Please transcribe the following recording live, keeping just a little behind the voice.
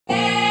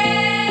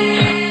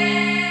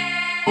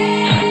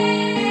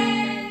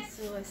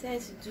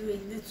decided to do a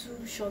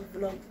little short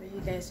vlog for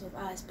you guys of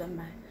how I spent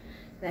my,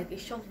 like a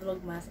short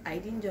vlogmas. I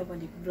didn't jump on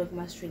the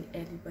vlogmas train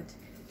early, but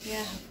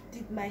yeah, I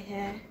did my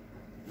hair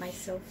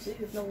myself. So if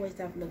you've not watched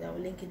that vlog, I will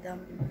link it down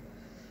below.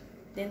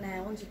 Then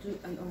I want to do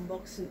an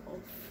unboxing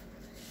of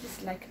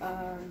this like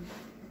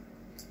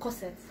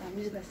corsets I'm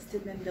using as a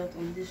statement belt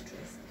on this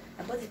dress.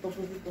 I bought it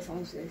probably because I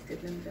want to use a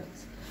statement belt.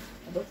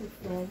 I bought it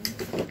from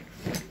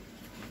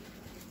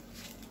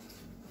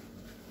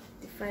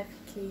the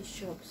 5K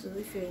shop. So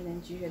if you're in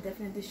Nigeria,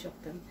 definitely shop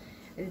them.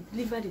 I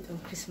delivered it on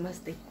Christmas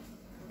Day.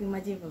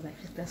 Imagine it was like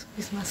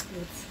Christmas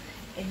clothes.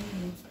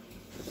 Anyway,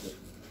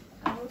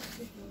 I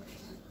also bought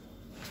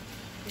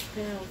a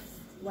pair of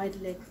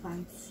wide leg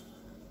pants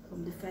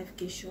from the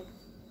 5K shop.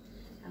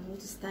 I'm going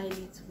to style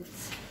it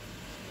with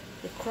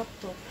a crop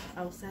top.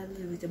 I'll style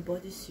it with a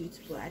bodysuit,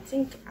 but I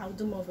think I'll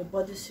do more of a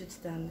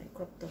bodysuit than a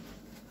crop top.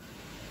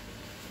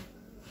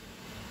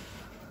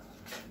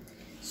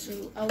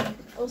 So I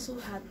also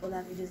had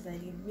other videos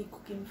like me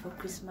cooking for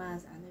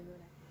Christmas and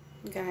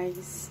everything.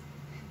 Guys,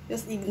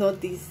 just ignore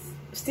this.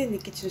 I'm still in the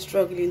kitchen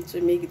struggling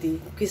to make the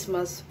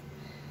Christmas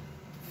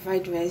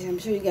fried rice. I'm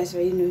sure you guys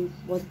already know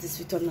what this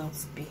will turn out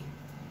to be.